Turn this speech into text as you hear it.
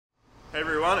Hey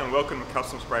everyone, and welcome to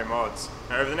Custom Spray Mods.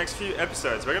 Now over the next few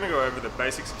episodes we're going to go over the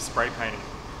basics of spray painting.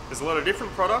 There's a lot of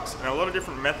different products and a lot of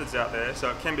different methods out there, so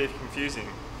it can be confusing.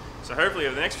 So hopefully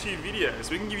over the next few videos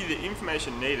we can give you the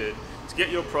information needed to get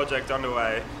your project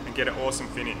underway and get an awesome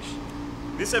finish.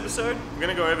 This episode we're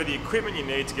going to go over the equipment you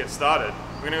need to get started.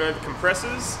 We're going to go over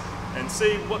compressors and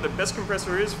see what the best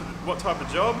compressor is for what type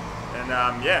of job, and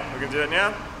yeah, we're going to do that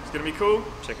now. It's going to be cool.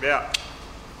 Check it out.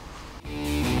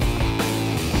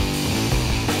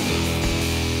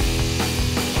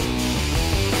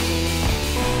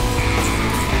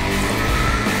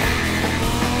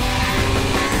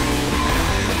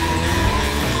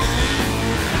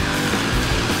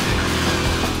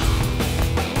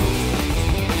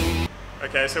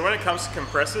 Okay, so when it comes to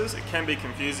compressors, it can be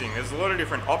confusing. There's a lot of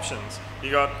different options.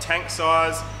 You got tank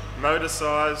size, motor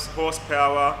size,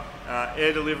 horsepower,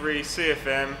 air delivery,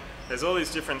 CFM. There's all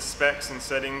these different specs and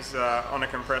settings on a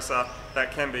compressor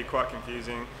that can be quite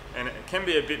confusing, and it can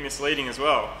be a bit misleading as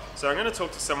well. So I'm going to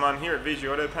talk to someone here at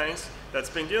VG Auto Paints that's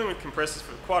been dealing with compressors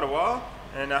for quite a while,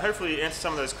 and hopefully answer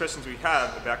some of those questions we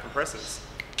have about compressors.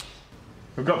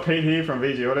 We've got Pete here from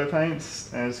VG Auto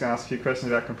Paints, and I'm just going to ask a few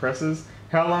questions about compressors.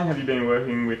 How long have you been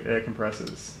working with air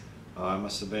compressors? I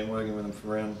must have been working with them for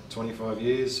around 25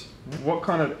 years. What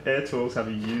kind of air tools have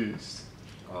you used?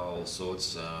 All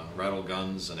sorts, rattle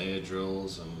guns and air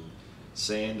drills and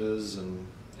sanders and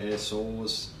air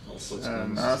saws, all sorts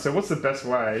of things. So what's the best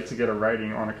way to get a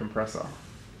rating on a compressor?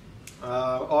 I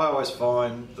always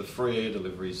find the free air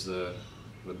delivery is the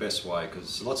best way,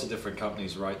 because lots of different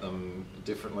companies rate them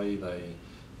differently. They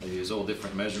use all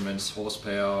different measurements,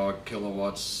 horsepower,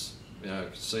 kilowatts,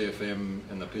 CFM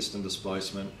and the piston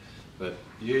displacement, but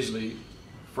usually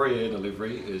free air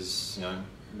delivery is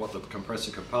what the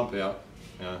compressor can pump out,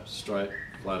 straight,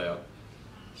 flat out.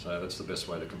 So that's the best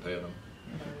way to compare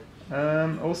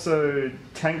them. Also,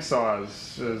 tank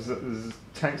size. Does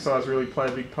tank size really play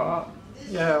a big part?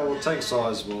 Yeah, well, tank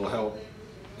size will help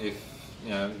if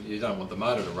you don't want the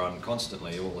motor to run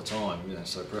constantly all the time.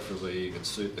 So preferably you can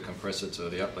suit the compressor to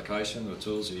the application, the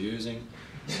tools you're using,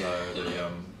 so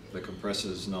the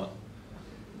compressor's not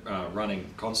running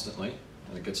constantly,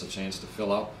 and it gets a chance to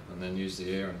fill up and then use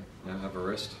the air and have a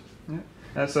rest. Yeah.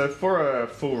 And so for a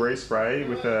full respray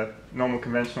with a normal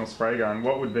conventional spray gun,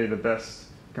 what would be the best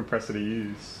compressor to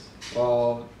use?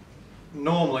 Well,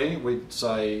 normally we'd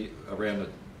say around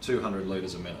 200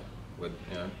 litres a minute would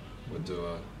do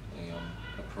a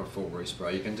full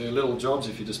respray. You can do little jobs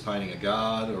if you're just painting a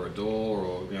guard or a door,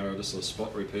 or just a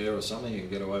spot repair or something. You can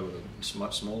get away with a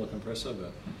much smaller compressor,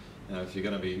 but if you're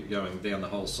going to be going down the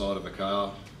whole side of a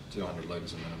car, 200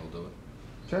 litres a minute will do it.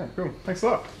 Okay, cool. Thanks a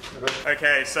lot.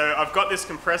 Okay, so I've got this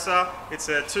compressor. It's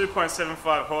a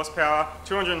 2.75 horsepower,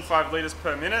 205 litres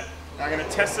per minute. I'm going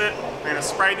to test it. I'm going to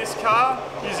spray this car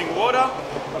using water.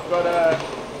 I've got a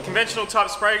conventional type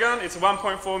spray gun. It's a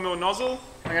 1.4mm nozzle.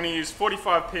 I'm going to use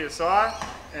 45 psi,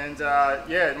 and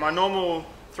yeah, my normal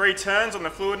 3 turns on the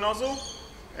fluid nozzle,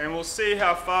 and we'll see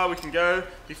how far we can go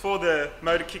before the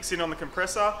motor kicks in on the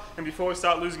compressor and before we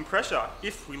start losing pressure,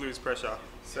 if we lose pressure.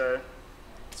 So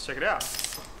let's check it out.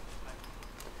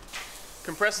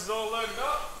 Compressor's all loaded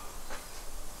up.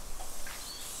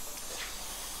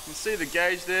 You can see the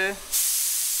gauge there. Got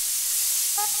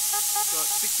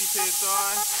 60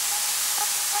 psi.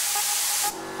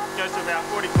 Goes to about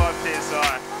 45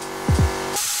 psi.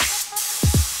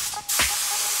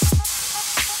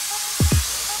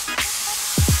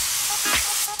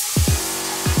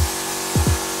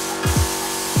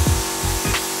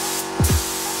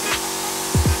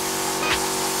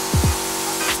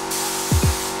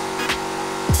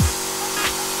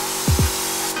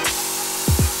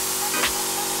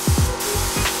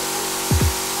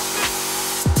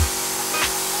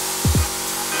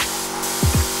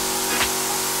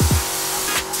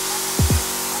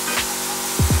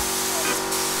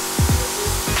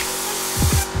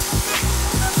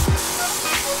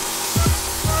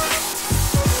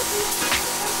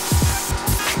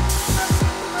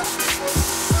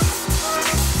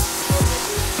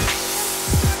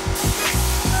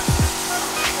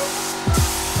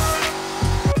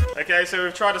 Okay, so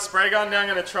we've tried a spray gun, now I'm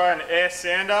going to try an air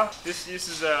sander. This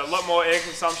uses a lot more air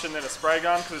consumption than a spray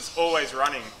gun because it's always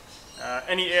running.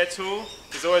 Any air tool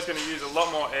is always going to use a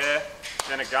lot more air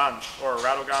than a gun or a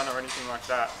rattle gun or anything like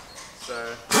that.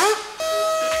 So.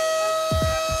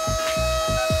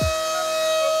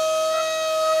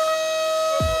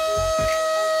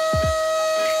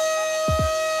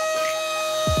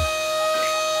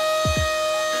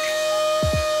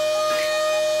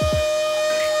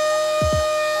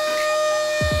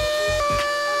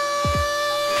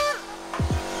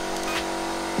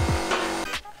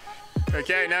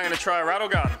 Okay, now I'm going to try a rattle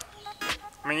gun.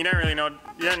 I mean, you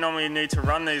don't normally need to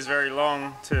run these very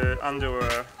long to undo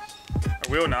a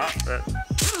wheel nut, but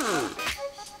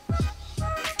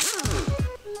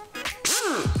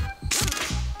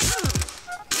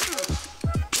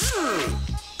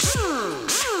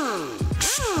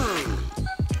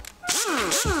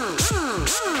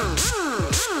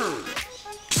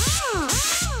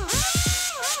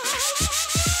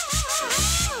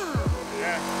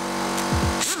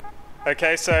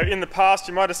okay, so in the past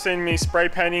you might have seen me spray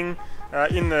painting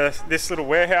in this little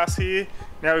warehouse here.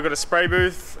 Now we've got a spray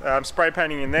booth, spray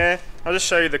painting in there. I'll just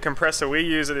show you the compressor we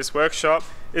use at this workshop.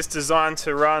 It's designed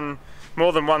to run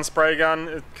more than one spray gun.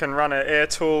 It can run an air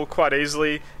tool quite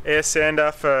easily, air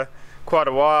sander for quite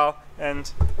a while.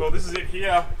 And well, this is it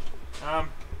here. I'll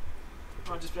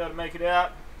just be able to make it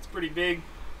out. It's pretty big.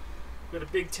 Got a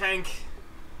big tank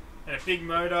and a big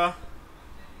motor.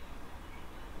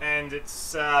 And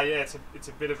it's yeah, it's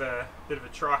a bit of a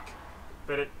truck,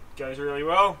 but it goes really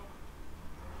well.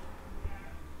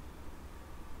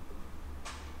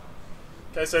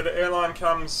 Okay, so the airline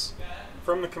comes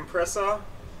from the compressor,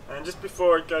 and just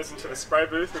before it goes into the spray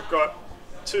booth, we've got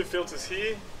two filters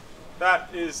here. That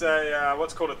is a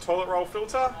what's called a toilet roll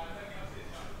filter.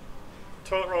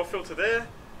 Toilet roll filter there,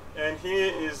 and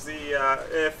here is the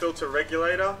air filter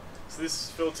regulator. So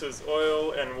this filters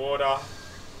oil and water.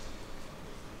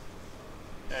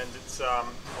 And it's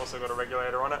also got a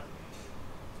regulator on it.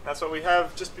 That's what we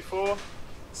have just before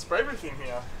the spray booth in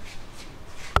here.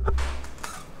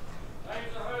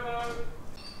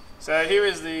 So here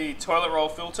is the toilet roll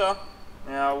filter.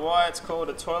 Now why it's called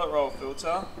a toilet roll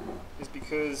filter is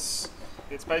because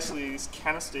it's basically this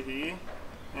canister here,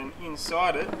 and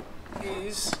inside it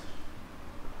is,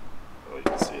 well, you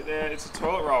can see it there, it's a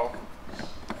toilet roll.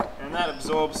 And that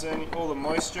absorbs all the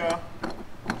moisture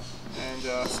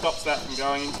and stops that from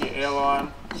going into your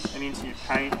airline and into your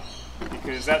paint,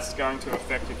 because that's going to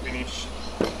affect your finish.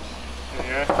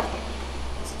 There you go.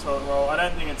 It's a toilet roll. I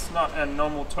don't think it's not a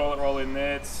normal toilet roll in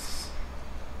there. It's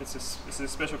a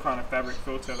special kind of fabric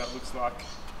filter that looks like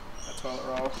a toilet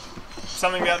roll.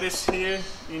 Something about this here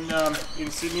in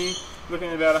Sydney, looking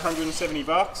at about 170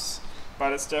 bucks,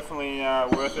 but it's definitely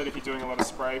worth it if you're doing a lot of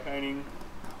spray painting.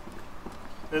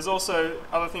 There's also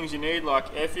other things you need, like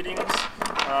air fittings.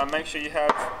 Make sure you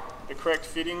have the correct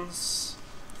fittings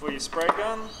for your spray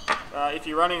gun. If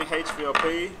you're running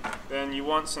HVLP, then you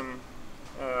want some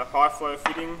high flow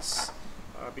fittings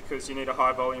because you need a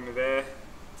high volume of air.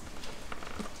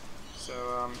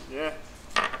 So yeah,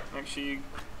 make sure you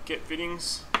get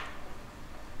fittings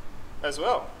as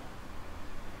well.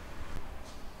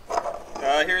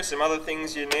 Here are some other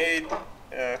things you need,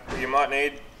 you might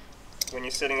need when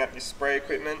you're setting up your spray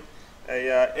equipment. A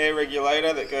air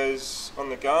regulator that goes on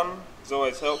the gun is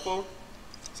always helpful,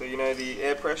 so you know the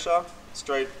air pressure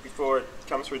straight before it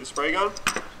comes through the spray gun.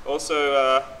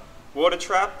 Also water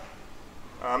trap.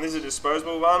 This is a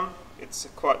disposable one. It's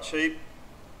quite cheap,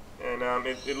 and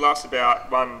it lasts about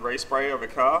one respray of a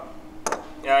car.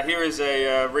 Here is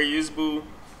a reusable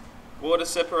water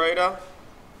separator.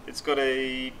 It's got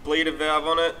a bleeder valve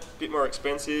on it, a bit more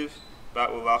expensive,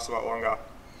 but will last a lot longer.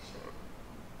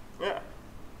 Yeah.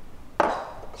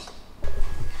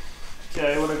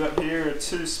 Okay, what I've got here are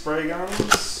two spray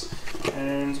guns,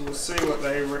 and we'll see what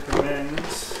they recommend.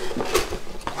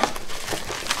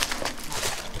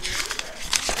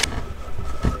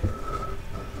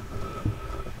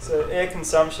 So air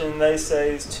consumption, they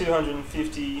say, is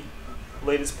 250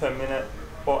 litres per minute,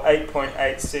 or 8.8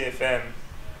 CFM.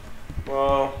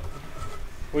 Well,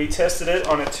 we tested it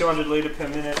on a 200 litre per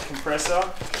minute compressor,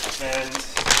 and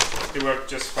it worked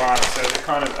just fine, so they're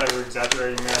kind of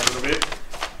over-exaggerating there a little bit.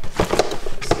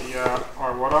 It's the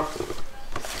high water.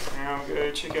 Now I'm going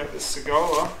to check out this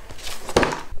Segola.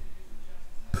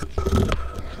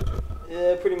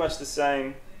 Yeah, pretty much the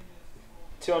same.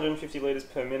 250 litres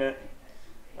per minute.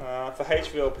 For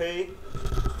HVLP,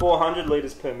 400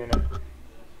 litres per minute.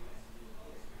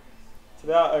 It's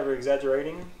without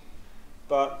over-exaggerating,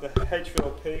 but the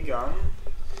HVLP gun,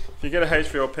 if you get a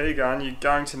HVLP gun, you're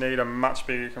going to need a much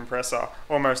bigger compressor,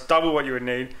 almost double what you would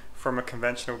need from a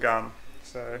conventional gun.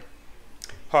 So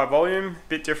high volume, a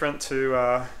bit different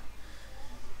to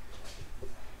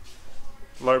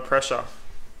low pressure.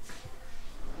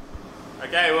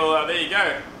 Okay, well there you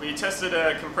go. We tested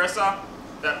a compressor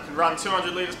that could run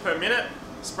 200 litres per minute,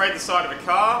 sprayed the side of a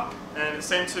car, and it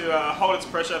seemed to hold its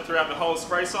pressure throughout the whole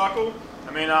spray cycle.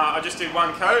 I mean, I just did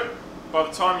one coat. By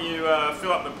the time you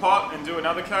fill up the pot and do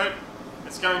another coat,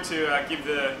 it's going to give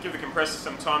the compressor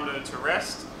some time to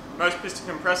rest. Most piston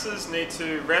compressors need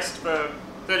to rest for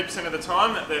 30% of the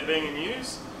time that they're being in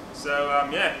use. So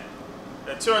yeah,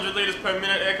 A 200 litres per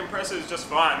minute air compressor is just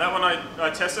fine. That one I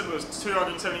tested was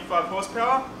 275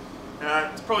 horsepower.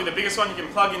 It's probably the biggest one you can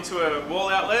plug into a wall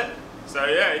outlet. So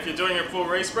yeah, if you're doing a full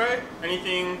respray,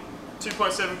 anything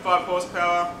 2.75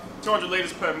 horsepower, 200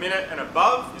 litres per minute and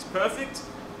above is perfect.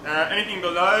 Anything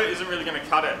below isn't really going to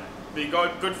cut it. Be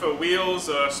good for wheels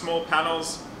or small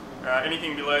panels.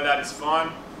 Anything below that is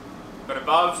fine. But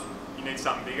above, you need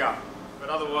something bigger. But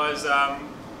otherwise,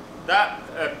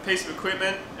 that piece of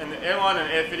equipment and the airline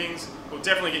and air fittings will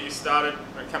definitely get you started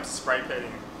when it comes to spray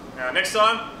painting. Next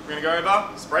time, we're going to go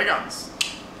over spray guns.